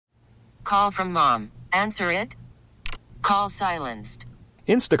Call from mom. Answer it. Call silenced.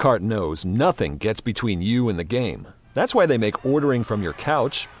 Instacart knows nothing gets between you and the game. That's why they make ordering from your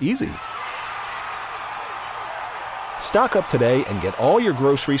couch easy. Stock up today and get all your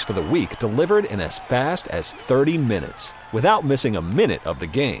groceries for the week delivered in as fast as 30 minutes without missing a minute of the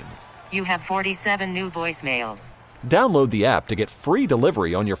game. You have 47 new voicemails. Download the app to get free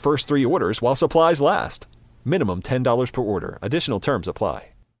delivery on your first 3 orders while supplies last. Minimum $10 per order. Additional terms apply.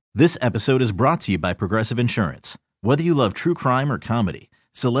 This episode is brought to you by Progressive Insurance. Whether you love true crime or comedy,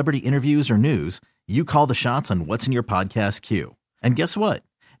 celebrity interviews or news, you call the shots on what's in your podcast queue. And guess what?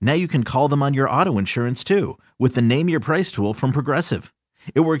 Now you can call them on your auto insurance too with the Name Your Price tool from Progressive.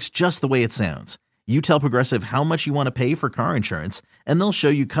 It works just the way it sounds. You tell Progressive how much you want to pay for car insurance, and they'll show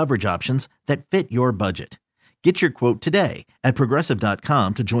you coverage options that fit your budget. Get your quote today at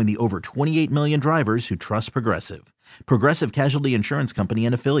Progressive.com to join the over 28 million drivers who trust Progressive. Progressive Casualty Insurance Company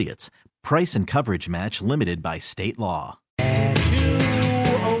and Affiliates. Price and coverage match limited by state law.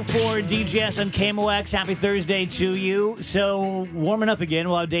 2:04 DGS on KMOX. Happy Thursday to you. So, warming up again.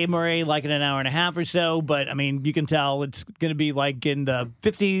 We'll have Dave Murray like in an hour and a half or so. But, I mean, you can tell it's going to be like in the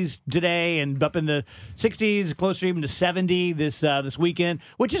 50s today and up in the 60s, closer even to 70 this weekend,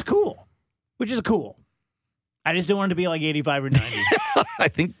 which is cool. I just don't want it to be like 85 or 90. I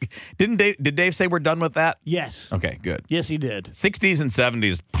think, did Dave say we're done with that? Yes. Okay, good. Yes, he did. 60s and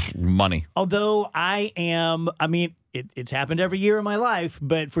 70s, money. Although it's happened every year in my life,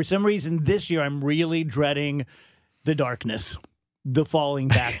 but for some reason this year I'm really dreading the darkness, the falling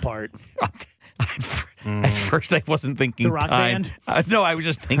back part. At first I wasn't thinking the rock time. band? No, I was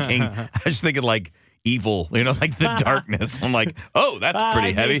just thinking like evil, like the darkness. I'm like, oh, that's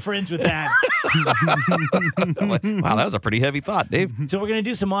pretty heavy. I'm friends with that. I'm like, wow, that was a pretty heavy thought, Dave. So we're going to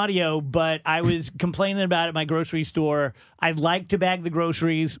do some audio, but I was complaining about it at my grocery store. I like to bag the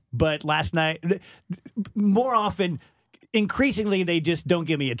groceries, but last night, more often, increasingly, they just don't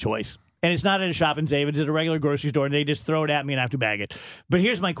give me a choice. And it's not at a Shop and Save. It's at a regular grocery store, and they just throw it at me and I have to bag it. But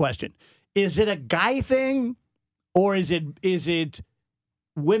here's my question. Is it a guy thing, or is it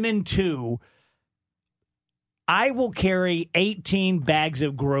women too? I will carry 18 bags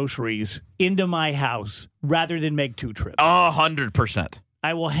of groceries into my house rather than make 2 trips. 100%.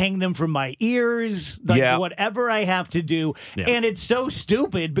 I will hang them from my ears, whatever I have to do. Yeah. And it's so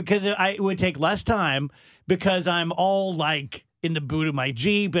stupid because it would take less time because I'm all like in the boot of my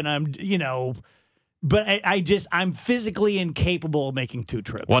Jeep and I'm, but I'm physically incapable of making 2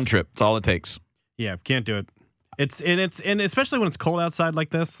 trips. 1 trip. That's all it takes. Yeah, can't do it. It's especially when it's cold outside like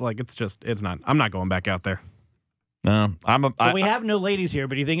this, it's not. I'm not going back out there. No, we have no ladies here,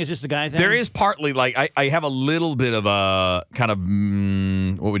 but do you think it's just a guy thing? There is partly I have a little bit of a kind of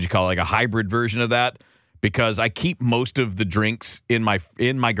what would you call it, like a hybrid version of that, because I keep most of the drinks in my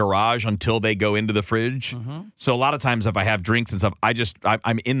garage until they go into the fridge. Mm-hmm. So a lot of times if I have drinks and stuff,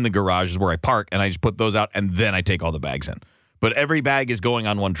 I'm in the garage is where I park and I just put those out and then I take all the bags in. But every bag is going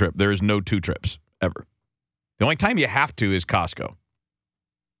on 1 trip. There is no 2 trips ever. The only time you have to is Costco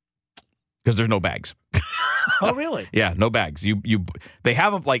because there's no bags. Oh, really? Yeah, no bags. They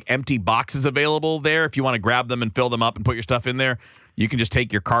have like empty boxes available there if you want to grab them and fill them up and put your stuff in there. You can just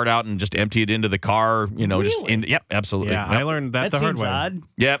take your cart out and just empty it into the car. Really? Yep, absolutely. Yeah, yep. I learned that the hard way. Odd.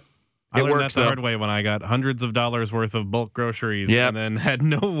 Yep. I learned that the hard way when I got hundreds of dollars worth of bulk groceries and then had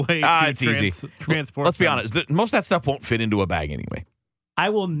no way to transport. Let's be honest. Most of that stuff won't fit into a bag anyway. I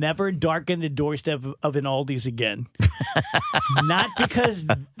will never darken the doorstep of an Aldi's again. Not because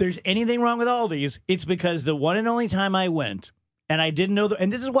there's anything wrong with Aldi's. It's because the one and only time I went, and I didn't know.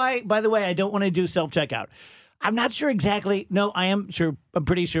 And this is why, by the way, I don't want to do self-checkout. I'm not sure exactly. No, I am sure. I'm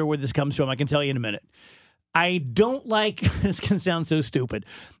pretty sure where this comes from. I can tell you in a minute. I don't like, this can sound so stupid.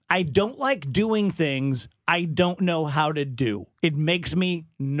 I don't like doing things I don't know how to do. It makes me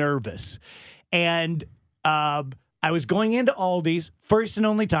nervous. And, I was going into Aldi's, first and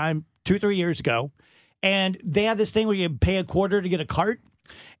only time, 2-3 years ago, and they have this thing where you pay a quarter to get a cart.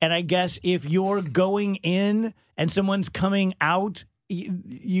 And I guess if you're going in and someone's coming out,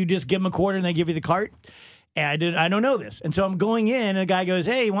 you just give them a quarter and they give you the cart. And I don't know this. And so I'm going in, and a guy goes,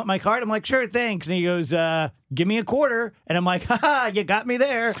 "Hey, you want my card?" I'm like, "Sure, thanks." And he goes, "Give me a quarter." And I'm like, "Ha, you got me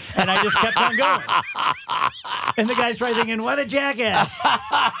there." And I just kept on going. And the guy's probably thinking, "What a jackass."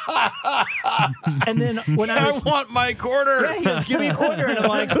 And then when I want my quarter. Yeah, he goes, "Give me a quarter." And I'm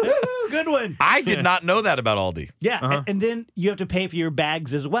like, "Ooh, good one." I did not know that about Aldi. Yeah, and then you have to pay for your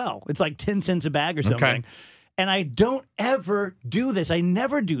bags as well. It's like 10 cents a bag or something. Okay. And I don't ever do this. I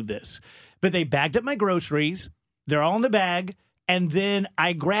never do this. But they bagged up my groceries. They're all in the bag. And then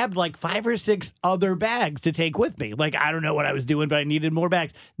I grabbed like 5 or 6 other bags to take with me. Like, I don't know what I was doing, but I needed more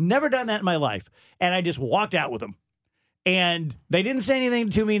bags. Never done that in my life. And I just walked out with them. And they didn't say anything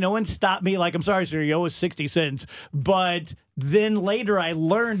to me. No one stopped me. Like, I'm sorry, sir, you owe us 60 cents. But then later I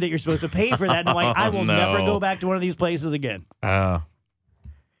learned that you're supposed to pay for that. And I'm like, I will never go back to one of these places again.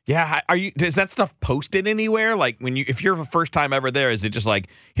 Yeah, is that stuff posted anywhere? Like if you're a first time ever there, is it just like,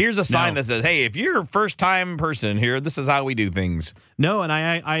 here's a sign that says, hey, if you're a first time person here, this is how we do things? No, and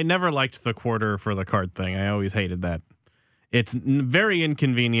I never liked the quarter for the card thing. I always hated that. It's very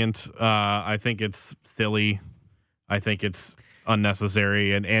inconvenient. I think it's silly. I think it's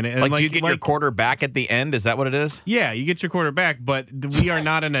unnecessary. And like, do you get your quarter back at the end? Is that what it is? Yeah, you get your quarter back, but we are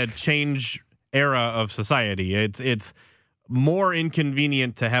not in a change era of society. It's more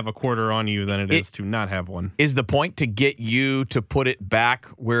inconvenient to have a quarter on you than it is to not have one. Is the point to get you to put it back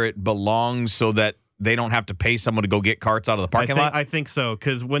where it belongs so that they don't have to pay someone to go get carts out of the parking lot? I think so,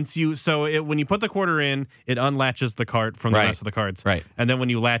 because when you put the quarter in, it unlatches the cart from the rest of the carts. Right. And then when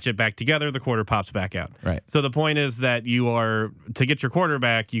you latch it back together, the quarter pops back out. Right. So the point is that to get your quarter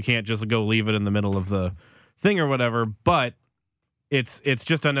back, you can't just go leave it in the middle of the thing or whatever, but it's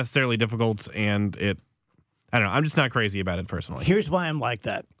just unnecessarily difficult, and I don't know. I'm just not crazy about it personally. Here's why I'm like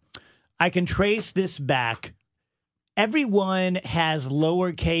that. I can trace this back. Everyone has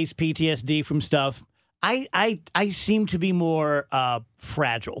lowercase PTSD from stuff. I seem to be more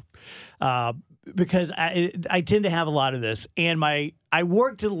fragile because I tend to have a lot of this. And I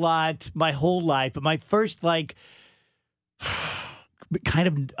worked a lot my whole life, but my first kind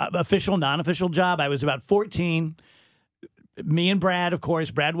of official, non-official job, I was about 14. Me and Brad, of course,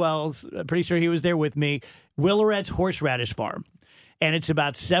 Brad Wells, pretty sure he was there with me, Willeret's horseradish farm. And it's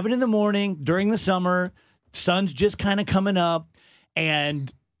about 7 a.m. during the summer. Sun's just kind of coming up.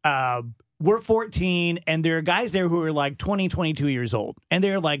 And we're 14, and there are guys there who are like 20, 22 years old. And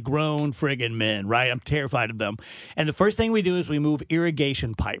they're like grown friggin' men, right? I'm terrified of them. And the first thing we do is we move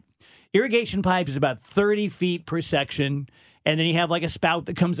irrigation pipe. Irrigation pipe is about 30 feet per section. And then you have like a spout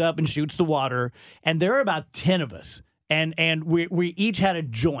that comes up and shoots the water. And there are about 10 of us. And we each had a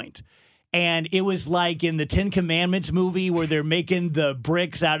joint. And it was like in the Ten Commandments movie where they're making the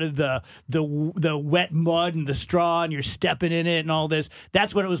bricks out of the wet mud and the straw, and you're stepping in it and all this.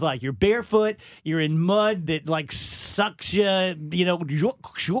 That's what it was like. You're barefoot. You're in mud that like sucks you,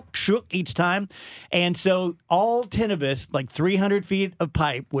 shook each time. And so all 10 of us, like 300 feet of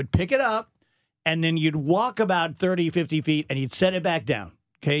pipe, would pick it up, and then you'd walk about 30, 50 feet, and you'd set it back down.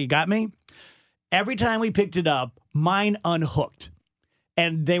 Okay, you got me? Every time we picked it up, mine unhooked.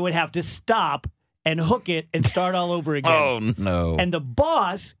 And they would have to stop and hook it and start all over again. Oh, no. And the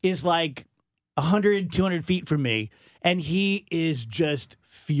boss is like 100, 200 feet from me, and he is just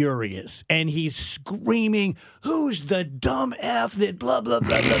furious. And he's screaming, who's the dumb F that blah, blah,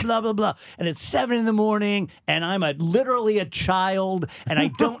 blah, blah, blah, blah, blah. And it's 7 a.m, and I'm literally a child, and I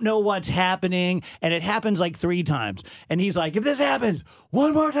don't know what's happening. And it happens like 3 times. And he's like, if this happens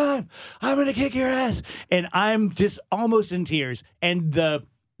one more time, I'm going to kick your ass. And I'm just almost in tears. And the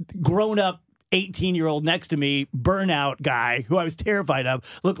grown-up 18-year-old next to me, burnout guy, who I was terrified of,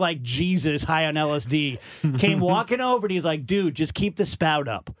 looked like Jesus high on LSD, came walking over and he's like, dude, just keep the spout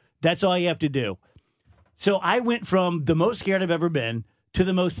up. That's all you have to do. So I went from the most scared I've ever been to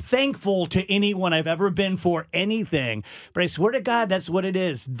the most thankful to anyone I've ever been for anything. But I swear to God, that's what it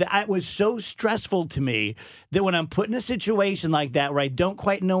is. That was so stressful to me that when I'm put in a situation like that where I don't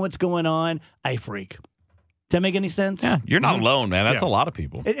quite know what's going on, I freak. Does that make any sense? Yeah, you're not alone, man. That's a lot of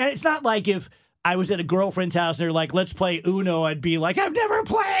people. It's not like if I was at a girlfriend's house and they're like, let's play Uno, I'd be like, I've never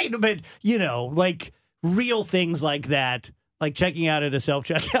played. But, like real things like that, like checking out at a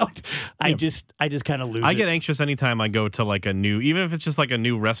self-checkout, I just kind of lose it. I get anxious anytime I go to like a new, even if it's just like a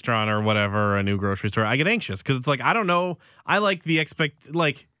new restaurant or whatever, a new grocery store, I get anxious because it's like, I don't know. I like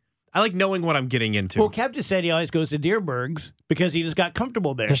I like knowing what I'm getting into. Well, Kev just said he always goes to Deerberg's because he just got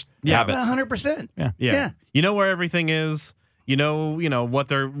comfortable there. Yeah, 100%. Yeah. You know where everything is. You know what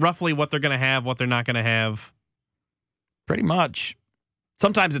they're going to have, what they're not going to have. Pretty much.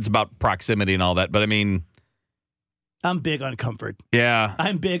 Sometimes it's about proximity and all that, but I mean, I'm big on comfort. Yeah.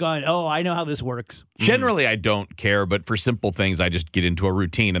 I'm big on, I know how this works. Generally, I don't care, but for simple things, I just get into a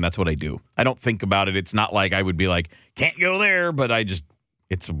routine, and that's what I do. I don't think about it. It's not like I would be like, can't go there, but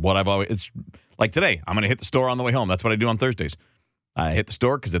it's what I've always, it's like today, I'm going to hit the store on the way home. That's what I do on Thursdays. I hit the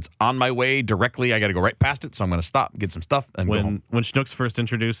store because it's on my way directly. I got to go right past it, so I'm going to stop, get some stuff, and go home. When Schnucks first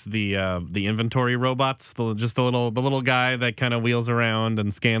introduced the inventory robots, the little guy that kind of wheels around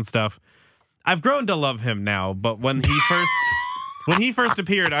and scans stuff, I've grown to love him now. But when he first When he first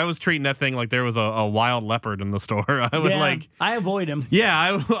appeared, I was treating that thing like there was a wild leopard in the store. I would I avoid him. Yeah,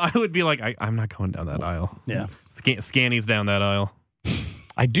 I would be like, I'm not going down that aisle. Yeah. Scannies down that aisle.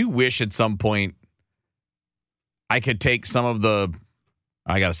 I do wish at some point I could take some of the.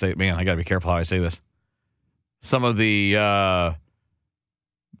 I gotta say, man, I gotta be careful how I say this. Some of the.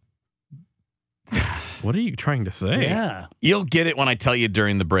 What are you trying to say? Yeah. You'll get it when I tell you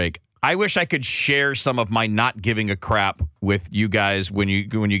during the break. I wish I could share some of my not giving a crap with you guys when you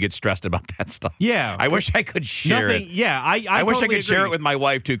get stressed about that stuff. Yeah. I wish I could share it. Yeah, I wish I totally could share agree. it with my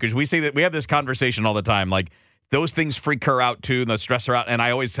wife too, because we say that we have this conversation all the time. Like those things freak her out too, and those stress her out. And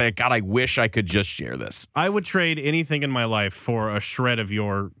I always say, God, I wish I could just share this. I would trade anything in my life for a shred of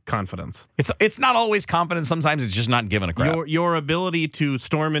your confidence. It's not always confidence. Sometimes it's just not giving a crap. Your ability to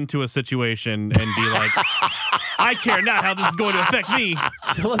storm into a situation and be like, I care not how this is going to affect me.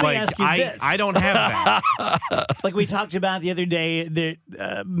 So let me ask you this. I don't have that. Like we talked about the other day,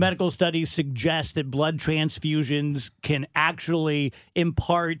 the medical studies suggest that blood transfusions can actually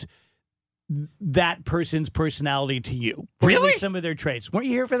impart that person's personality to you. Or at Really? least some of their traits. Weren't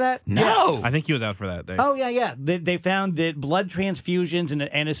you here for that? No. I think he was out for that day. Oh, yeah. They found that blood transfusions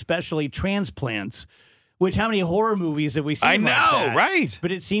and especially transplants, which how many horror movies have we seen I like know, that? right?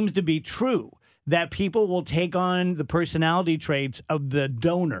 But it seems to be true that people will take on the personality traits of the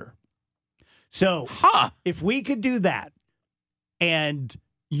donor. So if we could do that and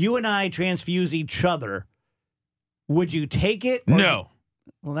you and I transfuse each other, would you take it? No.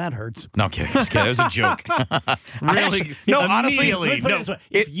 Well, that hurts. No, I'm kidding. Just kidding. It was a joke. Really? No, honestly, Let me put it this way.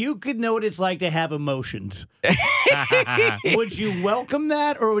 it- If you could know what it's like to have emotions, would you welcome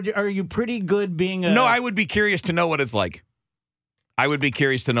that, or are you pretty good being a... no, I would be curious to know what it's like. I would be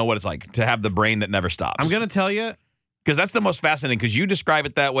curious to know what it's like to have the brain that never stops. I'm going to tell you. Because that's the most fascinating, because you describe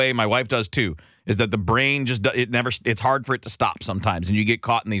it that way, my wife does too, is that the brain just, it's hard for it to stop sometimes, and you get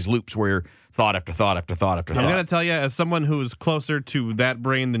caught in these loops where you're thought after thought after thought after I'm thought. going to tell you, as someone who's closer to that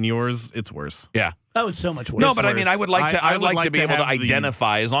brain than yours, it's worse. Yeah. Oh, it's so much worse. No, but I mean, I would like to. I I would like to be able to have the-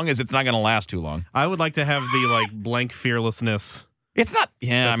 identify, as long as it's not going to last too long. I would like to have the blank fearlessness. It's not.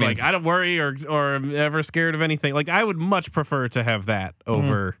 Yeah, It's I mean, I don't worry or am ever scared of anything. Like I would much prefer to have that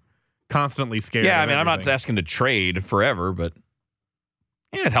over constantly scared. yeah. I of mean, I'm not everything. asking to trade forever, but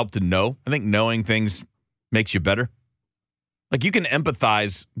yeah, it'd help to know. I think knowing things makes you better. Like you can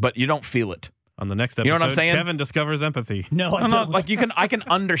empathize, but you don't feel it. On the next episode, You know what I'm saying? Kevin discovers empathy. No, I I'm not, don't. like I can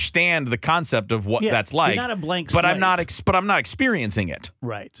understand the concept of what Yeah, that's like. you're not a blank but I'm not. slate. But I'm not experiencing it.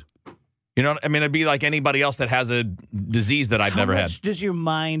 Right. You know, I mean, it'd be like anybody else that has a disease that I've How never much had. does your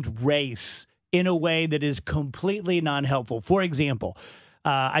mind race in a way that is completely non-helpful? For example,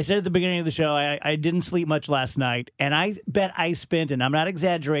 I said at the beginning of the show, I didn't sleep much last night, and I bet I spent, and I'm not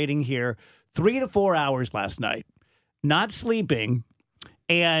exaggerating here, 3 to 4 hours last night not sleeping,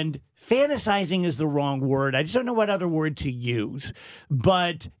 and fantasizing is the wrong word. I just don't know what other word to use.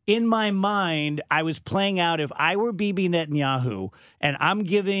 But in my mind, I was playing out if I were Bibi Netanyahu and I'm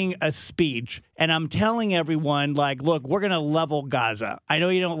giving a speech and I'm telling everyone, like, look, we're going to level Gaza. I know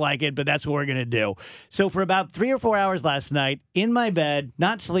you don't like it, but that's what we're going to do. So for about 3 or 4 hours last night, in my bed,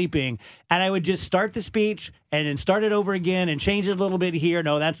 not sleeping, and I would just start the speech and then start it over again and change it a little bit here.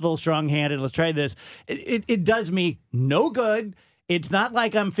 No, that's a little strong-handed. Let's try this. It does me no good. It's not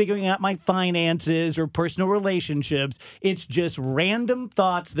like I'm figuring out my finances or personal relationships. It's just random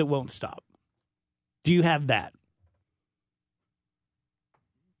thoughts that won't stop. Do you have that?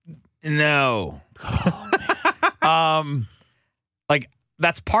 No. Like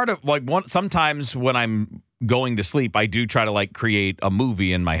that's part of sometimes when I'm going to sleep, I do try to like create a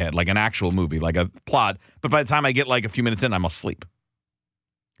movie in my head, like an actual movie, like a plot. But by the time I get like a few minutes in, I'm asleep.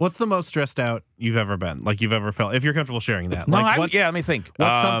 What's the most stressed out you've ever been? Like you've ever felt? If you're comfortable sharing that. No, Like, let me think.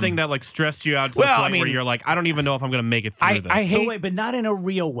 What's something that like stressed you out to the well, point I mean- where you're like, I don't even know if I'm going to make it through this. I hate. So wait, but not in a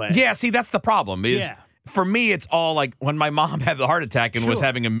real way. Yeah, see, that's the problem. Is Yeah. for me, it's all like when my mom had the heart attack and was Sure.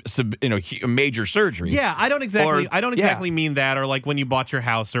 having a major surgery. Yeah, I don't exactly. Or- I don't exactly mean that, or like when you bought your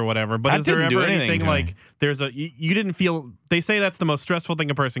house or whatever. But I is there didn't do ever anything anything to me. like there's a you didn't feel? They say that's the most stressful thing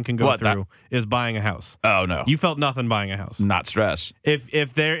a person can go What, that- through is buying a house. Oh no, You felt nothing buying a house. not stress.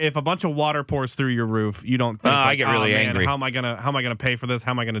 If a bunch of water pours through your roof, you don't think. I like, get really "Oh, man, angry. How am I gonna pay for this?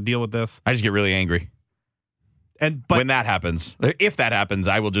 How am I gonna deal with this? I just get really angry But when that happens. If that happens,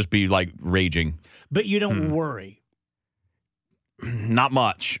 I will just be like raging. But you don't worry. Not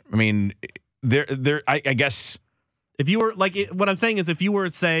much. I mean, I guess. if you were like, what I'm saying is, if you were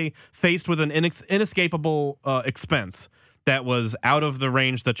say faced with an inescapable expense that was out of the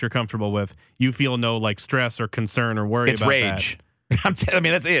range that you're comfortable with, you feel no like stress or concern or worry It's about rage. I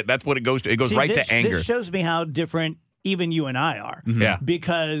mean, that's it. That's what it goes to. It goes See, right this, to anger. This shows me how different even you and I are. Yeah.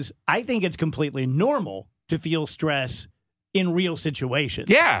 Because I think it's completely normal to feel stress in real situations.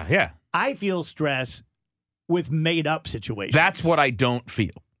 Yeah. I feel stress with made up situations. That's what I don't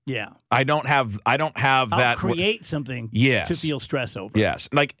feel. Yeah. I don't have I'll that. create something Yes. to feel stress over. Yes.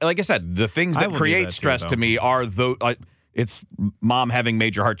 Like I said, the things I that will do create that too, stress though. to me are it's mom having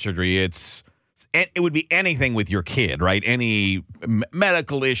major heart surgery. It would be anything with your kid, right? Any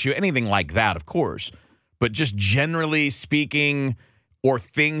medical issue, anything like that, of course. But just generally speaking, or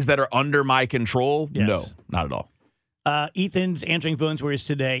things that are under my control, Yes. no, not at all. Ethan's answering phones for us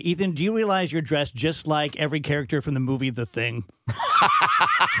today. Ethan, do you realize you're dressed just like every character from the movie The Thing?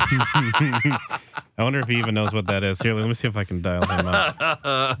 I wonder if he even knows what that is. Here, let me see if I can dial him up.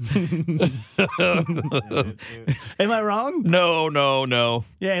 Am I wrong? No.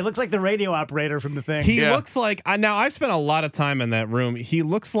 Yeah, he looks like the radio operator from The Thing. He Yeah. looks like now I've spent a lot of time in that room. He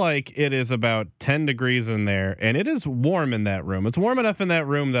looks like it is about 10 degrees in there, and it is warm in that room. It's warm enough in that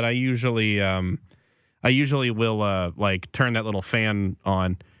room that I usually will like turn that little fan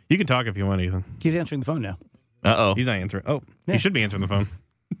on. You can talk if you want, Ethan. He's answering the phone now. Uh-oh. He's not answering. Oh, Yeah. he should be answering the phone.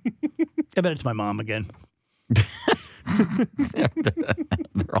 I bet it's my mom again. They're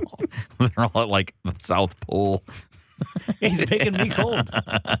all at like the South Pole. He's making me cold.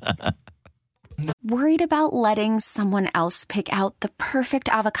 Worried about letting someone else pick out the perfect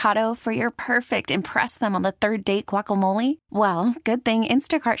avocado for your perfect impress them on the third date guacamole? Well, good thing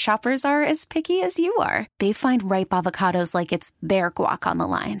Instacart shoppers are as picky as you are. They find ripe avocados like it's their guac on the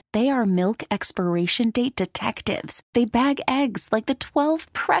line. They are milk expiration date detectives. They bag eggs like the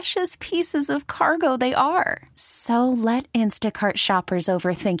 12 precious pieces of cargo they are. So let Instacart shoppers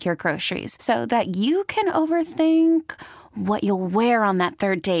overthink your groceries so that you can overthink what you'll wear on that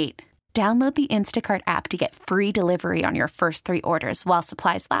third date. Download the Instacart app to get free delivery on your first 3 orders while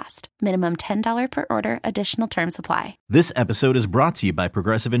supplies last. Minimum $10 per order. Additional terms apply. This episode is brought to you by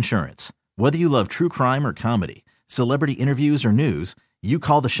Progressive Insurance. Whether you love true crime or comedy, celebrity interviews or news, you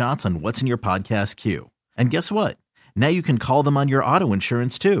call the shots on what's in your podcast queue. And guess what? Now you can call them on your auto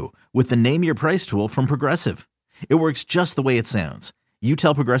insurance too with the Name Your Price tool from Progressive. It works just the way it sounds. You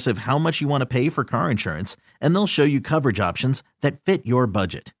tell Progressive how much you want to pay for car insurance, and they'll show you coverage options that fit your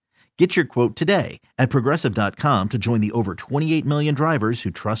budget. Get your quote today at Progressive.com to join the over 28 million drivers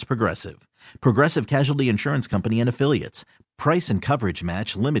who trust Progressive. Progressive Casualty Insurance Company and Affiliates. Price and coverage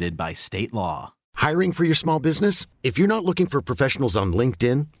match limited by state law. Hiring for your small business? If you're not looking for professionals on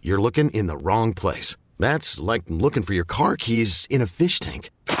LinkedIn, you're looking in the wrong place. That's like looking for your car keys in a fish tank.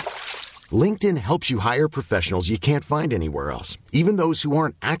 LinkedIn helps you hire professionals you can't find anywhere else, even those who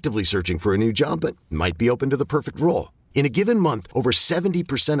aren't actively searching for a new job but might be open to the perfect role. In a given month, over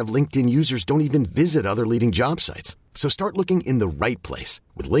 70% of LinkedIn users don't even visit other leading job sites. So start looking in the right place.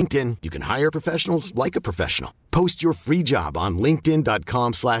 With LinkedIn, you can hire professionals like a professional. Post your free job on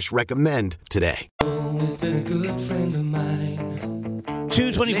linkedin.com/recommend today.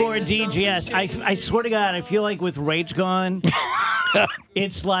 224 DGS. I swear to God, I feel like with Rach gone,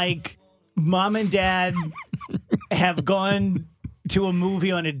 it's like mom and dad have gone to a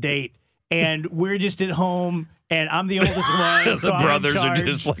movie on a date, and we're just at home. And I'm the oldest one. The brothers are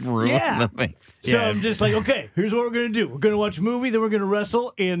just like ruining the things. So Yeah. I'm just like, okay, here's what we're going to do. We're going to watch a movie, then we're going to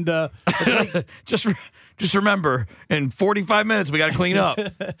wrestle. And it's like, Just remember, in 45 minutes, we got to clean up.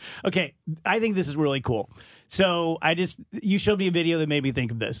 okay, I think this is really cool. So you showed me a video that made me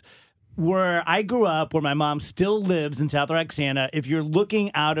think of this. Where I grew up, where my mom still lives in South Roxana, if you're looking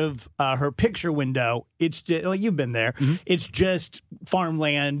out of her picture window, it's just, well, you've been there. Mm-hmm. It's just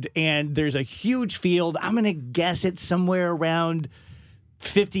farmland, and there's a huge field. I'm going to guess it's somewhere around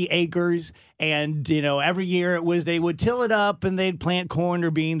 50 acres. And, every year they would till it up, and they'd plant corn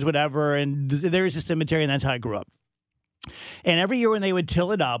or beans, whatever. And there's a cemetery, and that's how I grew up. And every year when they would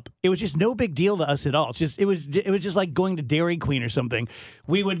till it up, it was just no big deal to us at all. It was just like going to Dairy Queen or something.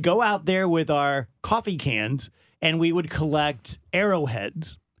 We would go out there with our coffee cans and we would collect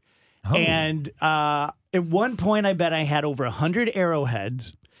arrowheads. Oh. And at one point, I bet I had over 100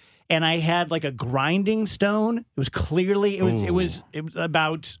 arrowheads. And I had like a grinding stone. It was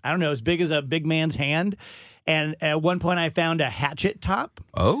about, I don't know, as big as a big man's hand. And at one point, I found a hatchet top.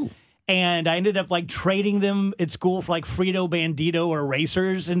 Oh. And I ended up like trading them at school for like Frito Bandito or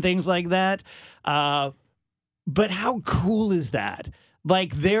erasers and things like that. But how cool is that?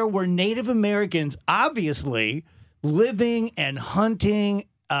 Like there were Native Americans, obviously, living and hunting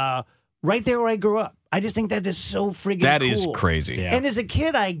right there where I grew up. I just think that is so friggin' cool. That is crazy. Yeah. And as a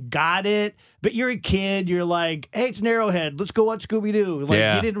kid, I got it. But you're a kid. You're like, hey, it's an arrowhead. Let's go watch Scooby-Doo.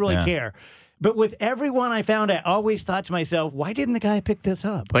 Like, you didn't really care. But with everyone I found, I always thought to myself, why didn't the guy pick this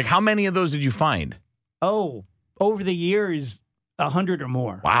up? Like, how many of those did you find? Oh, over the years, 100 or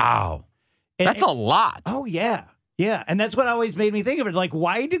more. Wow. That's a lot. Oh, yeah. Yeah, and that's what always made me think of it. Like,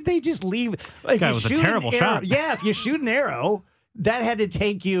 why did they just leave? Like, That was a terrible shot. Yeah, if you shoot an arrow, that had to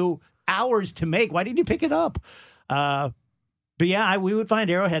take you hours to make. Why didn't you pick it up? But yeah, we would find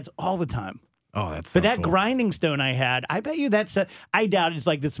arrowheads all the time. Oh, that's But so that cool. grinding stone I had, I bet you that's I doubt it's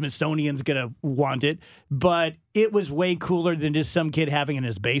like the Smithsonian's going to want it, but it was way cooler than just some kid having it in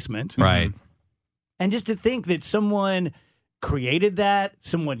his basement. Right. And just to think that someone created that,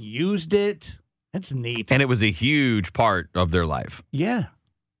 someone used it, that's neat. And it was a huge part of their life. Yeah,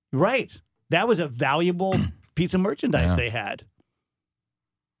 right. That was a valuable piece of merchandise Yeah. they had.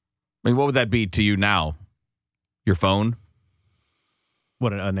 I mean, what would that be to you now? Your phone?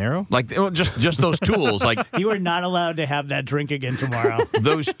 What, an arrow? Like just those tools. Like You are not allowed to have that drink again tomorrow.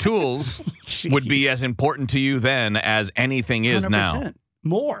 those tools would be as important to you then as anything is now. 100%.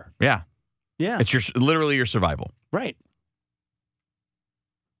 More. Yeah. Yeah. It's literally your survival. Right.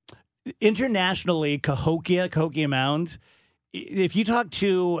 Internationally, Cahokia Mound, if you talk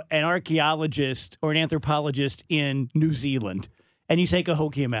to an archaeologist or an anthropologist in New Zealand and you say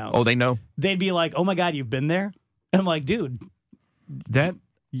Cahokia Mound, Oh, they know? they'd be like, oh my God, you've been there? And I'm like, dude, That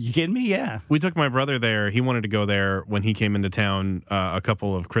you kidding me? Yeah. we took my brother there. He wanted to go there when he came into town a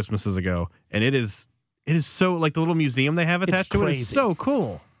couple of Christmases ago, and it is so like the little museum they have attached to it crazy. is so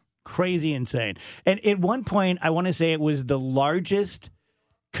cool. Crazy insane. And at one point, I want to say it was the largest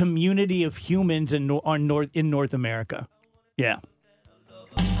community of humans in North America. Yeah.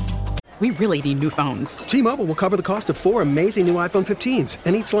 We really need new phones. T-Mobile will cover the cost of 4 amazing new iPhone 15s,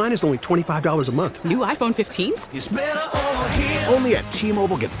 and each line is only $25 a month. New iPhone 15s? Only at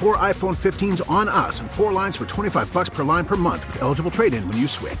T-Mobile, get 4 iPhone 15s on us and 4 lines for $25 per line per month with eligible trade-in when you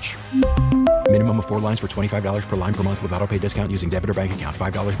switch. Minimum of 4 lines for $25 per line per month with autopay discount using debit or bank account.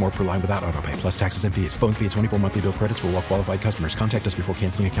 $5 more per line without autopay, plus taxes and fees. Phone fee at 24 monthly bill credits for well qualified customers. Contact us before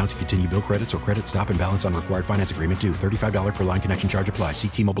canceling account to continue bill credits or credit stop and balance on required finance agreement due. $35 per line connection charge applies. See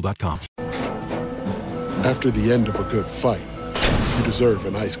T-Mobile.com. After the end of a good fight, you deserve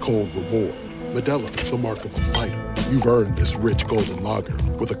an ice-cold reward. Modelo is the mark of a fighter. You've earned this rich golden lager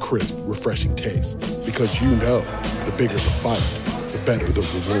with a crisp, refreshing taste. Because you know, the bigger the fight, the better the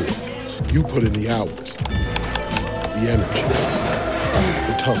reward. You put in the hours, the energy,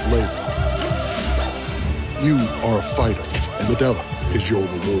 the tough labor. You are a fighter, and Modelo is your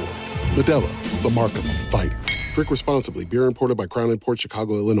reward. Modelo, the mark of a fighter. Drink responsibly. Beer imported by Crown Imports,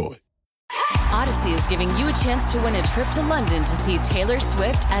 Chicago, Illinois. Odyssey is giving you a chance to win a trip to London to see Taylor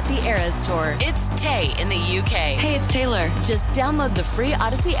Swift at the Eras Tour. It's Tay in the UK. Hey, it's Taylor. Just download the free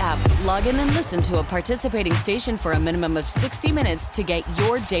Odyssey app, log in and listen to a participating station for a minimum of 60 minutes to get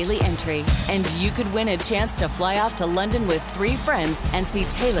your daily entry. And you could win a chance to fly off to London with 3 friends and see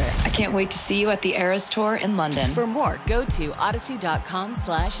Taylor. I can't wait to see you at the Eras Tour in London. For more, go to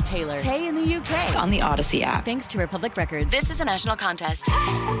odyssey.com/Taylor. Tay in the UK. It's on the Odyssey app. Thanks to Republic Records. This is a national contest.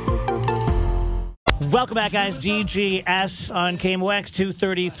 Welcome back, guys. DGS on KMOX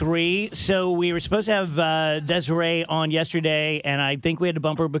 233. So we were supposed to have Desiree on yesterday, and I think we had to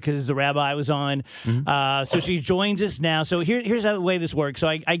bump her because the rabbi was on. So she joins us now. So here's how the way this works. So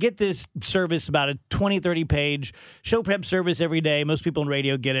I get this service, about a 20, 30-page show prep service every day. Most people in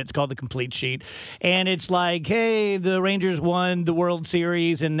radio get it. It's called the Complete Sheet. And it's like, hey, the Rangers won the World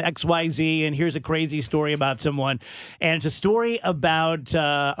Series and XYZ, and here's a crazy story about someone. And it's a story about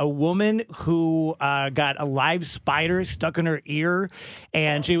a woman who got a live spider stuck in her ear,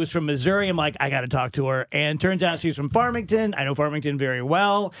 and she was from Missouri. I'm like, I got to talk to her. And turns out she's from Farmington. I know Farmington very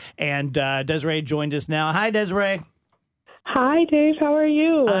well. And Desiree joined us now. Hi, Desiree. Hi, Dave. How are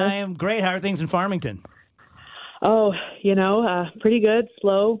you? I am great. How are things in Farmington? Oh, pretty good.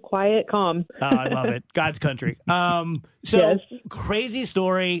 Slow, quiet, calm. Oh, I love it. God's country. Yes. Crazy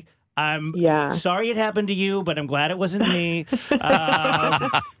story. I'm sorry it happened to you, but I'm glad it wasn't me. So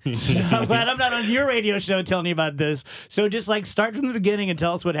I'm glad I'm not on your radio show telling you about this. So just start from the beginning and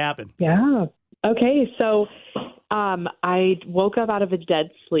tell us what happened. Yeah. Okay. So I woke up out of a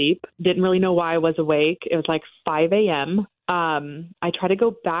dead sleep. Didn't really know why I was awake. It was like 5 a.m. I tried to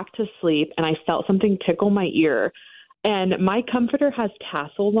go back to sleep, and I felt something tickle my ear. And my comforter has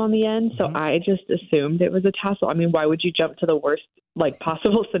tassels on the end, so I just assumed it was a tassel. I mean, why would you jump to the worst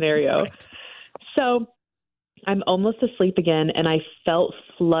possible scenario? Right. So I'm almost asleep again, and I felt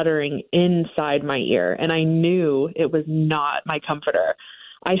fluttering inside my ear, and I knew it was not my comforter.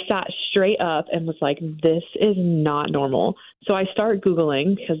 I sat straight up and was like, this is not normal. So I start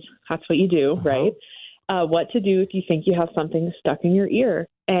Googling, because that's what you do, right? What to do if you think you have something stuck in your ear.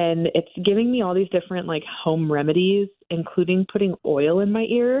 And it's giving me all these different home remedies, including putting oil in my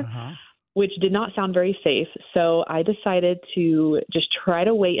ear. which did not sound very safe. So I decided to just try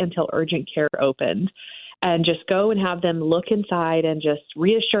to wait until urgent care opened and just go and have them look inside and just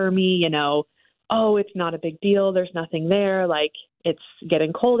reassure me, oh, it's not a big deal. There's nothing there. Like, it's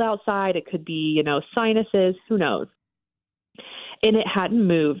getting cold outside. It could be, sinuses. Who knows? And it hadn't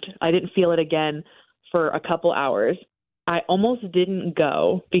moved. I didn't feel it again for a couple hours. I almost didn't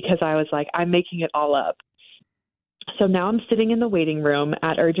go because I was like, I'm making it all up. So now I'm sitting in the waiting room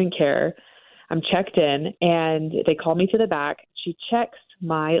at urgent care. I'm checked in, and they call me to the back. She checks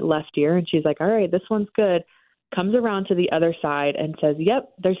my left ear, and she's like, all right, this one's good. Comes around to the other side and says,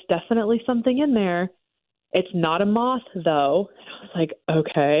 yep, there's definitely something in there. It's not a moth, though. I was like,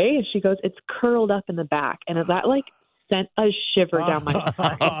 okay. And she goes, it's curled up in the back. And that, sent a shiver down my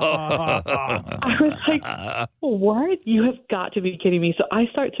spine. I was like, what? You have got to be kidding me. So I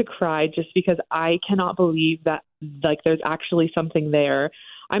start to cry just because I cannot believe that, there's actually something there.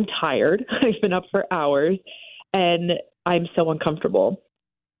 I'm tired. I've been up for hours, and I'm so uncomfortable.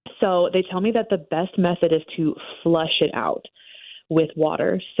 So they tell me that the best method is to flush it out with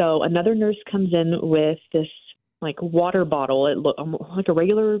water. So another nurse comes in with this water bottle. It looked like a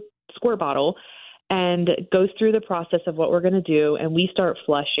regular squirt bottle, and goes through the process of what we're going to do. And we start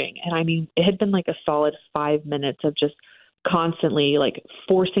flushing. And I mean, it had been a solid 5 minutes of just constantly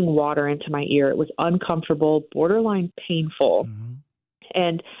forcing water into my ear. It was uncomfortable, borderline painful. Mm-hmm.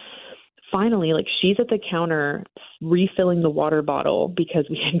 And finally, she's at the counter refilling the water bottle because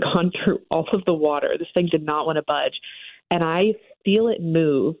we had gone through all of the water. This thing did not want to budge. And I feel it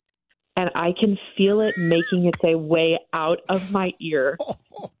move, and I can feel it making its way out of my ear.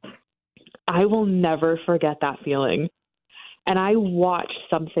 I will never forget that feeling. And I watched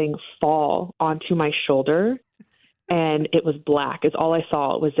something fall onto my shoulder, and it was black. Is all I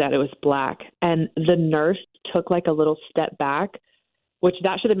saw was that it was black. And the nurse took a little step back, which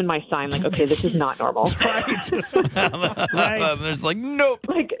that should have been my sign. Okay, this is not normal. Right. Right. There's nope.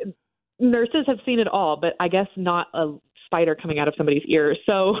 Nurses have seen it all, but I guess not a spider coming out of somebody's ear.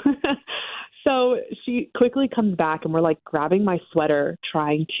 So she quickly comes back, and we're grabbing my sweater,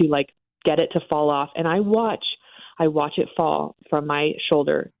 trying to get it to fall off. And I watch it fall from my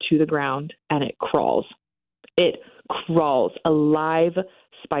shoulder to the ground, and it crawls. It crawls, a live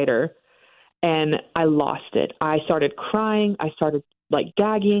spider. And I lost it. I started crying. I started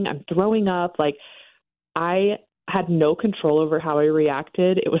gagging. I'm throwing up. I had no control over how I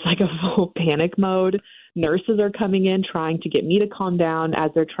reacted. It was a full panic mode. Nurses are coming in trying to get me to calm down as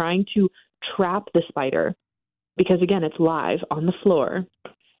they're trying to trap the spider because, again, it's live on the floor.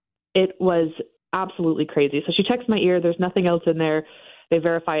 It was absolutely crazy. So she checks my ear. There's nothing else in there. They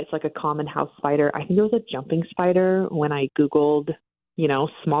verify it's a common house spider. I think it was a jumping spider when I Googled,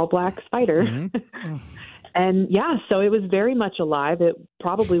 small black spider. Mm-hmm. And yeah, so it was very much alive. It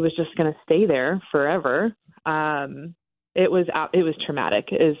probably was just going to stay there forever. It was traumatic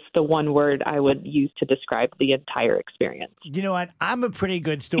is the one word I would use to describe the entire experience. You know what? I'm a pretty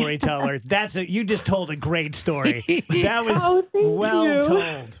good storyteller. You just told a great story. That was well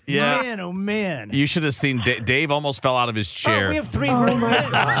told. Yeah. Man, oh man. You should have seen Dave almost fell out of his chair. We have three grown men.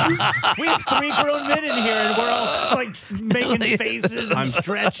 We have three grown men in here, and we're all making faces and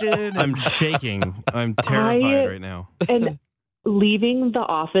stretching. I'm shaking. I'm terrified right now. And leaving the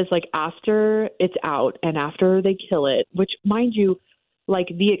office, after it's out and after they kill it, which, mind you,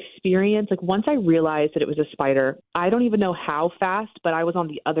 the experience, once I realized that it was a spider, I don't even know how fast, but I was on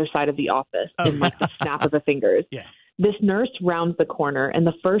the other side of the office in the snap of the fingers. Yeah. This nurse rounds the corner, and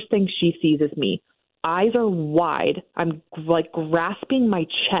the first thing she sees is me. Eyes are wide. I'm grasping my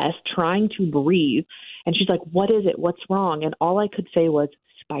chest, trying to breathe. And she's like, what is it? What's wrong? And all I could say was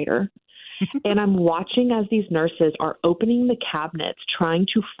spider. And I'm watching as these nurses are opening the cabinets, trying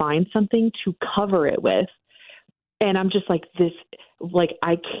to find something to cover it with. And I'm just I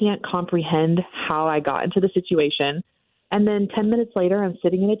can't comprehend how I got into the situation. And then 10 minutes later, I'm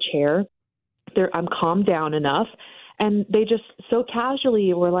sitting in a chair. I'm calmed down enough. And they just so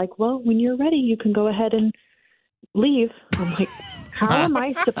casually were like, well, when you're ready, you can go ahead and leave. I'm like, how am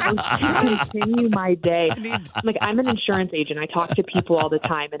I supposed to continue my day? I'm an insurance agent. I talk to people all the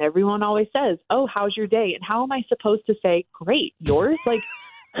time, and everyone always says, oh, how's your day? And how am I supposed to say, great, yours?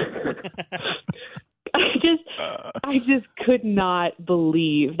 I just could not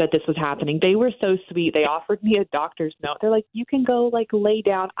believe that this was happening. They were so sweet. They offered me a doctor's note. They're like, you can go lay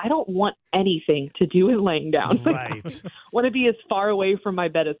down. I don't want anything to do with laying down. Right. I want to be as far away from my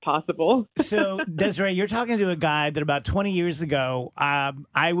bed as possible. So, Desiree, you're talking to a guy that about 20 years ago,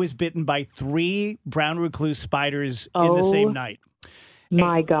 I was bitten by 3 brown recluse spiders in the same night.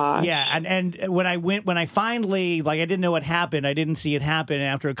 My gosh. Yeah, and when I finally, like, I didn't know what happened. I didn't see it happen. And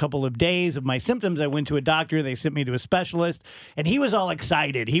after a couple of days of my symptoms, I went to a doctor. They sent me to a specialist, and he was all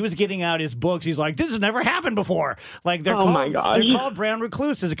excited. He was getting out his books. He's like, "This has never happened before." Like, they're called brown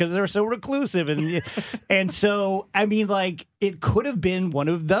recluses because they're so reclusive, and so I mean, like, it could have been one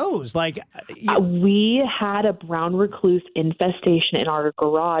of those. Like, we had a brown recluse infestation in our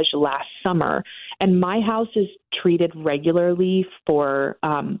garage last summer, and my house is treated regularly for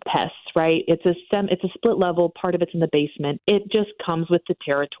pests, right? It's a split level. Part of it's in the basement. It just comes with the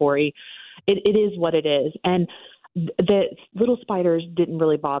territory. It is what it is. And the little spiders didn't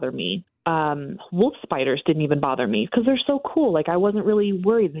really bother me. Wolf spiders didn't even bother me because they're so cool. Like, I wasn't really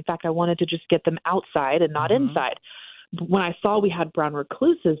worried. In fact, I wanted to just get them outside and not inside. When I saw we had brown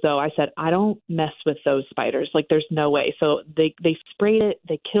recluses, though, I said, I don't mess with those spiders. Like, there's no way. So they sprayed it.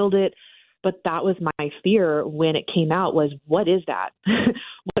 They killed it. But that was my fear when it came out was, what is that?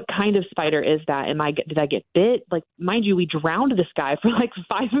 What kind of spider is that? Did I get bit? Like, mind you, we drowned this guy for like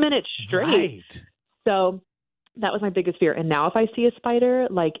 5 minutes straight. Right. So that was my biggest fear. And now if I see a spider,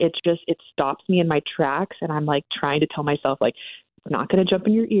 like, it stops me in my tracks. And I'm like trying to tell myself, like, we're not going to jump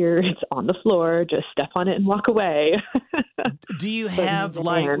in your ear. It's on the floor. Just step on it and walk away. Do you have,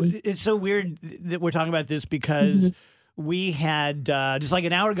 like, it's so weird that we're talking about this because we had just like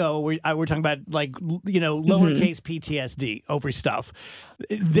an hour ago, we're talking about, like, lowercase PTSD over stuff.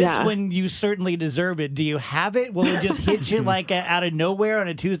 This one, you certainly deserve it. Do you have it? Will it just hit you like out of nowhere on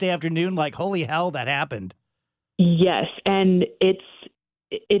a Tuesday afternoon? Like, holy hell, that happened. Yes. And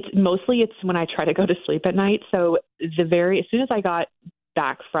it's mostly when I try to go to sleep at night. So as soon as I got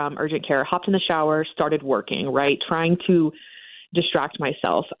back from urgent care, hopped in the shower, started working, right? Trying to distract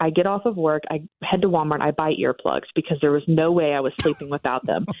myself. I get off of work. I head to Walmart. I buy earplugs because there was no way I was sleeping without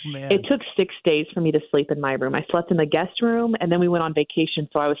them. It took 6 days for me to sleep in my room. I slept in the guest room, and then we went on vacation,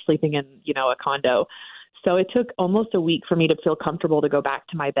 so I was sleeping in, a condo. So it took almost a week for me to feel comfortable to go back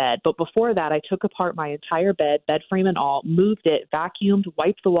to my bed. But before that, I took apart my entire bed frame and all, moved it, vacuumed,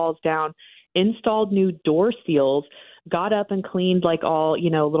 wiped the walls down, installed new door seals, got up and cleaned like all,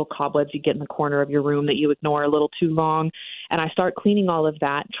 little cobwebs you get in the corner of your room that you ignore a little too long. And I start cleaning all of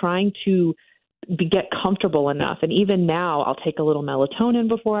that, trying to get comfortable enough. And even now I'll take a little melatonin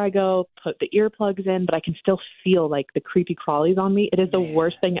before I go, put the earplugs in, but I can still feel like the creepy crawlies on me. It is the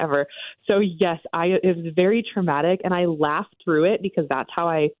worst thing ever. So yes, it was very traumatic, and I laughed through it because that's how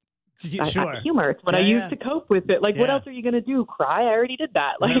I humor. It's what I use to cope with it. Like, what else are you going to do? Cry? I already did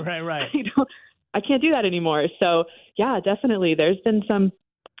that. Like, right. I can't do that anymore. So yeah, definitely. There's been some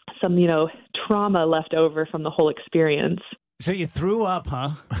trauma left over from the whole experience. So you threw up, huh?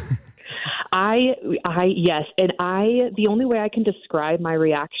 Yes. And the only way I can describe my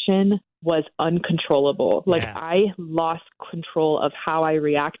reaction was uncontrollable. Like, I lost control of how I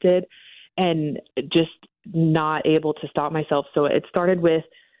reacted and just not able to stop myself. So it started with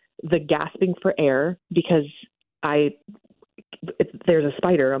the gasping for air because there's a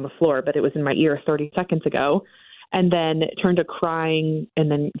spider on the floor, but it was in my ear 30 seconds ago. And then it turned to crying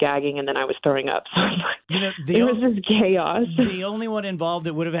and then gagging, and then I was throwing up. It was just chaos. The only one involved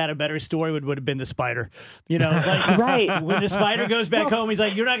that would have had a better story would have been the spider. Like, right. When the spider goes back home, he's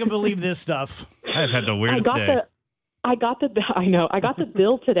like, "You're not going to believe this stuff." I've had the weirdest day. I got the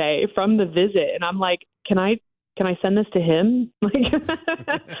bill today from the visit, and I'm like, can I send this to him? Like,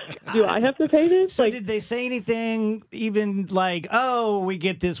 do I have to pay this? So did they say anything even like, oh, we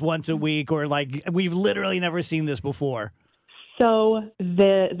get this once a week, or like, we've literally never seen this before? So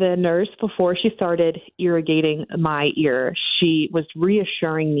the nurse, before she started irrigating my ear, she was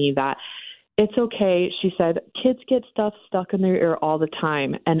reassuring me that it's okay. She said, kids get stuff stuck in their ear all the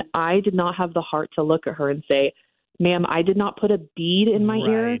time. And I did not have the heart to look at her and say, ma'am, I did not put a bead in my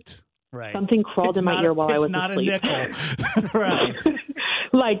ear. Right. Something crawled in my ear while I was asleep. It's not a nickel. Right.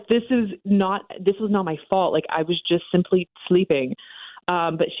 Like, this was not my fault. Like, I was just simply sleeping.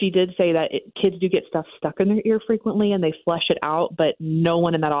 But she did say that kids do get stuff stuck in their ear frequently and they flush it out, but no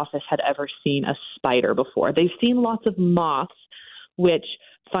one in that office had ever seen a spider before. They've seen lots of moths, which,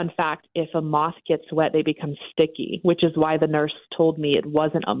 fun fact, if a moth gets wet, they become sticky, which is why the nurse told me it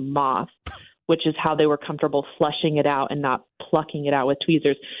wasn't a moth, which is how they were comfortable flushing it out and not plucking it out with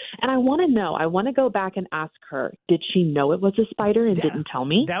tweezers. And I want to go back and ask her, did she know it was a spider and didn't tell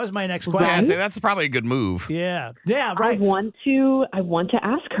me? That was my next question. Yeah, so that's probably a good move. Yeah, right. I want to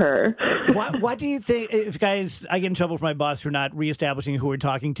ask her. What do you think, if guys, I get in trouble for my boss for not reestablishing who we're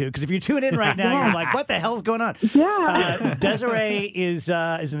talking to, because if you're tuning in right now, you're like, what the hell's going on? Yeah. Desiree is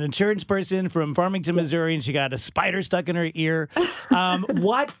an insurance person from Farmington, Missouri, and she got a spider stuck in her ear.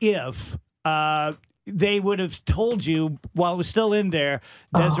 What if they would have told you while it was still in there,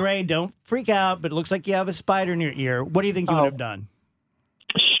 Desiree, don't freak out, but it looks like you have a spider in your ear. What do you think you would have done?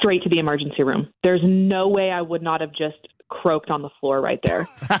 Straight to the emergency room. There's no way I would not have just croaked on the floor right there.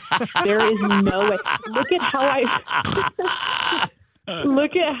 There is no way. Look at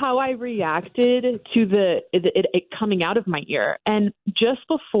how I reacted to it coming out of my ear. And just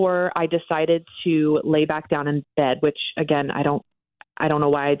before I decided to lay back down in bed, which again, I don't know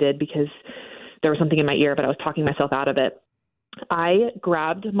why I did, because there was something in my ear, but I was talking myself out of it. I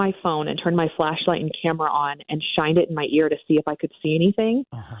grabbed my phone and turned my flashlight and camera on and shined it in my ear to see if I could see anything.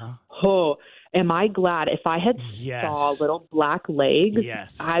 Oh, am I glad? If I had saw little black legs,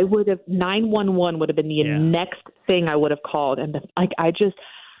 I would have 911 would have been the next thing I would have called. And I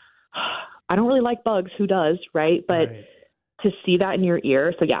don't really like bugs. Who does, right? But to see that in your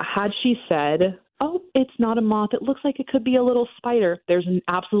ear. So yeah, had she said, "Oh, it's not a moth. It looks like it could be a little spider," there's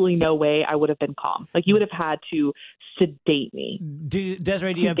absolutely no way I would have been calm. Like, you would have had to sedate me.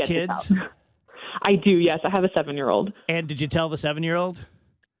 Desiree, do you have kids? I do, yes. I have a 7-year-old. And did you tell the 7-year-old?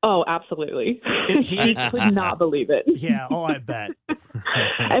 Oh, absolutely. He could not believe it. Yeah, I bet.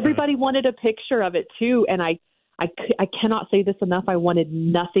 Everybody wanted a picture of it, too. And I cannot say this enough. I wanted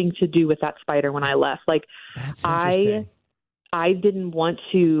nothing to do with that spider when I left. Like, that's interesting. I didn't want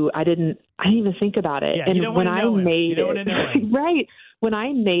to. I didn't even think about it. Yeah, and you don't when want to know I him. made You don't want to know him. right, when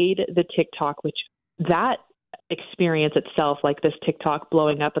I made the TikTok, which that experience itself, like this TikTok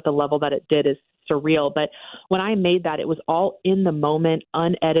blowing up at the level that it did, is surreal. But when I made that, it was all in the moment,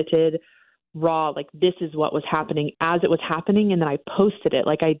 unedited, raw. Like, this is what was happening as it was happening, and then I posted it.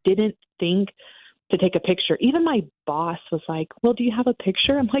 Like, I didn't think to take a picture. Even my boss was like, "Well, do you have a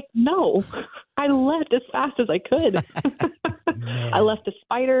picture?" I'm like, "No, I left as fast as I could." I left the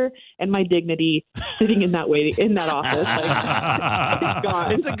spider and my dignity sitting in that office. Like,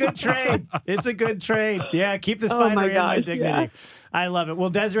 gone. It's a good trade. It's a good trade. Yeah, keep the spider and my dignity. Yeah. I love it. Well,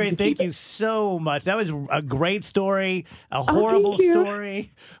 Desiree, thank you so much. That was a great story, a horrible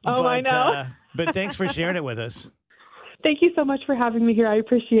story. Oh, I know. But thanks for sharing it with us. Thank you so much for having me here. I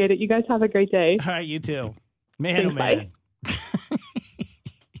appreciate it. You guys have a great day. All right, you too. Man, Thanks,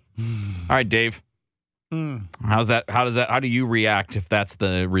 All right, Dave. How's that? How do you react if that's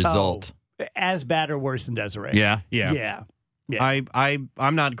the result? As bad or worse than Desiree. Yeah.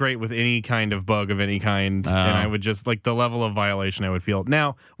 I'm not great with any kind of bug of any kind, and I would just, like, the level of violation I would feel.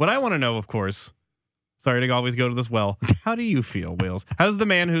 Now, what I want to know, of course, sorry to always go to this well, how do you feel, Wales? How's the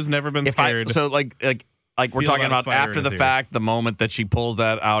man who's never been scared? Like we're talking about after the fact, the moment that she pulls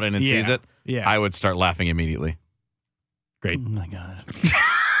that out and sees it, I would start laughing immediately. Great. Oh, my God.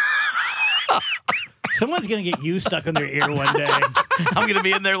 Someone's going to get you stuck in their ear one day. I'm going to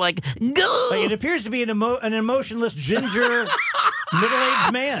be in there like, go! Like, it appears to be an emotionless ginger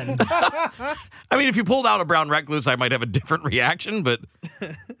middle-aged man. I mean, if you pulled out a brown recluse, I might have a different reaction, but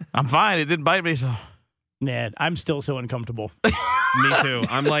I'm fine. It didn't bite me, so... Man, I'm still so uncomfortable. Me too.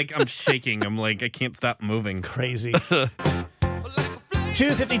 I'm shaking. I'm like, I can't stop moving. Crazy.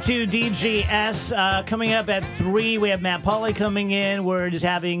 252 DGS coming up at 3. We have Matt Pauley coming in. We're just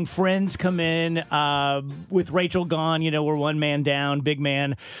having friends come in with Rachel gone. You know, we're one man down, big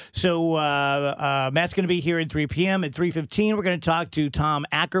man. So Matt's going to be here at 3 p.m. At 3:15, we're going to talk to Tom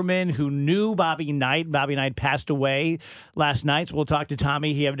Ackerman, who knew Bobby Knight. Bobby Knight passed away last night. So we'll talk to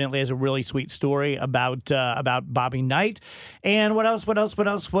Tommy. He evidently has a really sweet story about Bobby Knight. And what else goes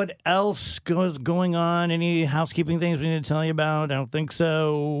going on? Any housekeeping things we need to tell you about? I don't think so.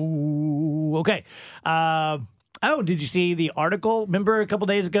 Okay. Did you see the article? Remember a couple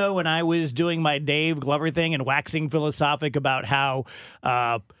days ago when I was doing my Dave Glover thing and waxing philosophic about how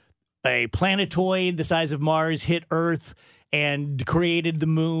a planetoid the size of Mars hit Earth and created the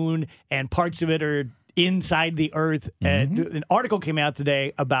moon, and parts of it are inside the Earth? And an article came out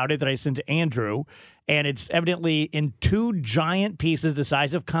today about it that I sent to Andrew, and it's evidently in 2 giant pieces the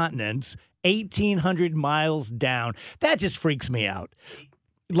size of continents, 1,800 miles down. That just freaks me out.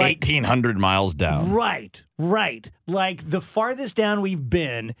 Like, 1,800 miles down. Right. Like, the farthest down we've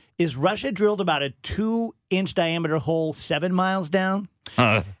been is Russia drilled about a 2-inch diameter hole 7 miles down.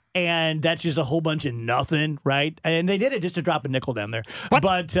 And that's just a whole bunch of nothing, right? And they did it just to drop a nickel down there. What?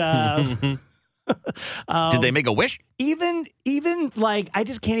 But did they make a wish? Even like, I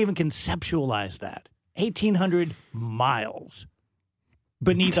just can't even conceptualize that. 1,800 miles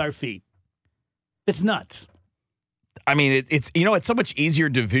beneath our feet. It's nuts. I mean, it's so much easier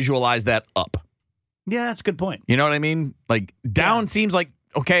to visualize that up. Yeah, that's a good point. You know what I mean? Like, down seems like,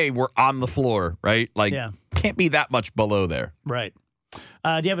 okay, we're on the floor, right? Like, can't be that much below there. Right.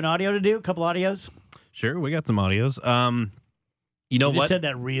 Do you have an audio to do? A couple audios? Sure, we got some audios. You know You what? just said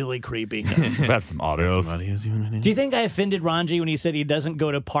that really creepy. Have some audios. Do you think I offended Ranji when he said he doesn't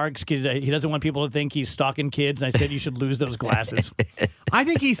go to parks because he doesn't want people to think he's stalking kids? And I said you should lose those glasses. I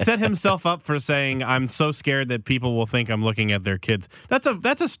think he set himself up for saying, I'm so scared that people will think I'm looking at their kids. That's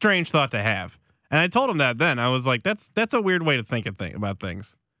a strange thought to have. And I told him that then. I was like, that's a weird way to think about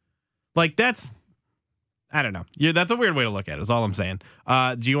things. Like, I don't know. Yeah, that's a weird way to look at it, is all I'm saying.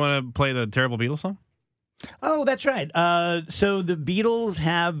 Do you want to play the Terrible Beatles song? Oh, that's right. So the Beatles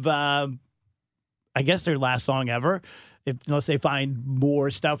have, I guess, their last song ever, unless they find more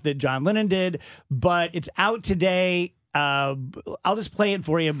stuff that John Lennon did. But it's out today. I'll just play it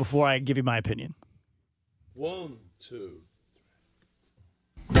for you before I give you my opinion. 1, 2,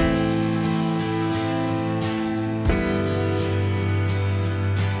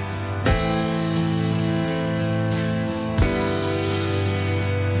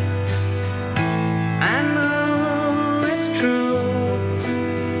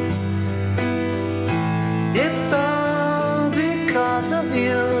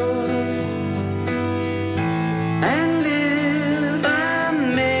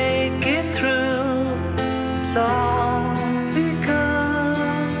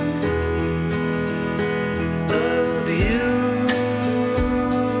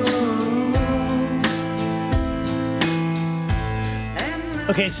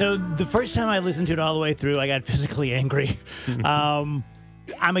 Okay, so the first time I listened to it all the way through, I got physically angry. I'm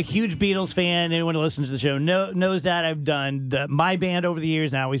a huge Beatles fan. Anyone who listens to the show knows that. I've done my band over the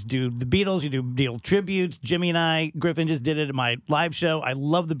years, and I always do the Beatles. You do Beatle tributes. Jimmy and I, Griffin just did it at my live show. I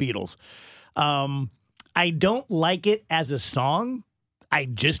love the Beatles. I don't like it as a song. I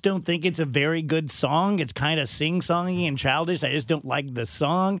just don't think it's a very good song. It's kind of sing-songy and childish. I just don't like the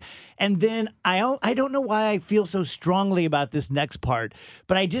song. And then I don't know why I feel so strongly about this next part,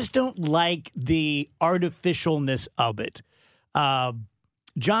 but I just don't like the artificialness of it.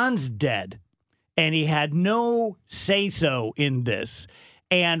 John's dead, and he had no say-so in this.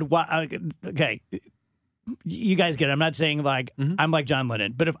 And okay, you guys get it. I'm not saying like I'm like John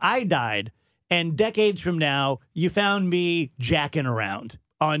Lennon, but if I died, and decades from now, you found me jacking around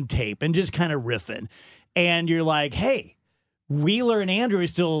on tape and just kind of riffing. And you're like, hey, Wheeler and Andrew are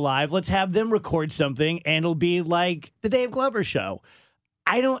still alive. Let's have them record something, and it'll be like the Dave Glover show.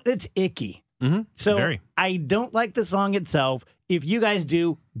 It's icky. So Very. I don't like the song itself. If you guys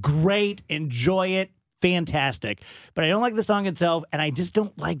do, great. Enjoy it. Fantastic. But I don't like the song itself, and I just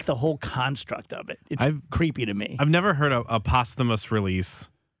don't like the whole construct of it. It's creepy to me. I've never heard a posthumous release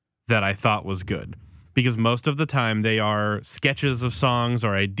that I thought was good, because most of the time they are sketches of songs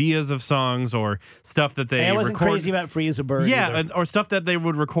or ideas of songs or stuff that they I wasn't record. crazy about Free as a Bird. Yeah, or stuff that they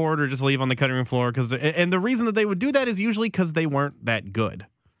would record or just leave on the cutting room floor. And the reason that they would do that is usually because they weren't that good.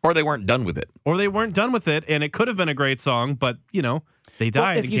 Or they weren't done with it. And it could have been a great song, but, they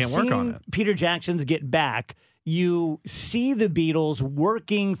died and can't work on it. Peter Jackson's Get Back, you see the Beatles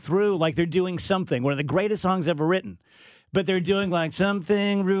working through, like they're doing something, one of the greatest songs ever written. But they're doing like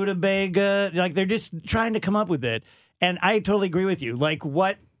something rutabaga, like they're just trying to come up with it. And I totally agree with you. Like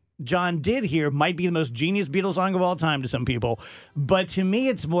what John did here might be the most genius Beatles song of all time to some people. But to me,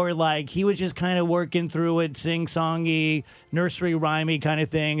 it's more like he was just kind of working through it, sing-songy, nursery rhymey kind of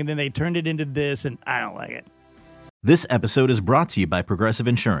thing. And then they turned it into this, and I don't like it. This episode is brought to you by Progressive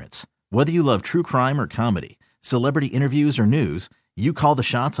Insurance. Whether you love true crime or comedy, celebrity interviews or news, you call the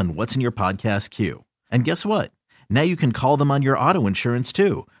shots on what's in your podcast queue. And guess what? Now you can call them on your auto insurance,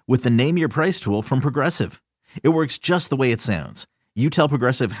 too, with the Name Your Price tool from Progressive. It works just the way it sounds. You tell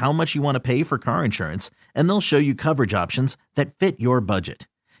Progressive how much you want to pay for car insurance, and they'll show you coverage options that fit your budget.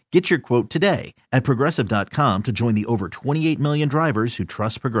 Get your quote today at Progressive.com to join the over 28 million drivers who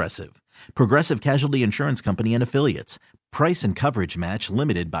trust Progressive. Progressive Casualty Insurance Company and Affiliates. Price and coverage match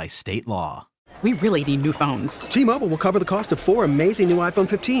limited by state law. We really need new phones. T-Mobile will cover the cost of 4 amazing new iPhone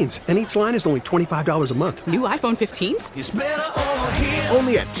 15s, and each line is only $25 a month. New iPhone 15s? It's better over here.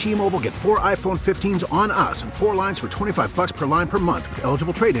 Only at T-Mobile, get 4 iPhone 15s on us and 4 lines for $25 per line per month with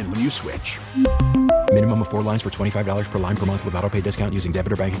eligible trade-in when you switch. Minimum of 4 lines for $25 per line per month with autopay discount using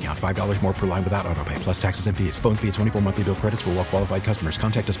debit or bank account. $5 more per line without autopay, plus taxes and fees. Phone fee at 24 monthly bill credits for well-qualified customers.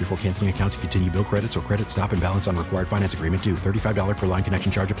 Contact us before canceling account to continue bill credits or credit stop and balance on required finance agreement due. $35 per line connection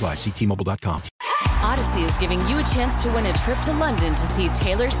charge applies. See T-Mobile.com. Odyssey is giving you a chance to win a trip to London to see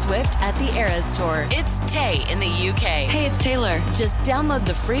Taylor Swift at the Eras Tour. It's Tay in the UK. Hey, it's Taylor. Just download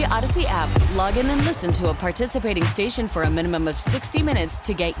the free Odyssey app, log in and listen to a participating station for a minimum of 60 minutes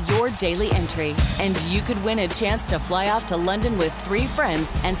to get your daily entry. And you could win a chance to fly off to London with 3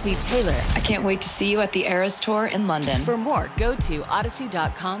 friends and see Taylor. I can't wait to see you at the Eras Tour in London. For more, go to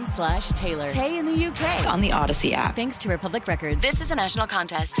odyssey.com/Taylor. Tay in the UK. It's on the Odyssey app. Thanks to Republic Records. This is a national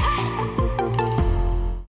contest.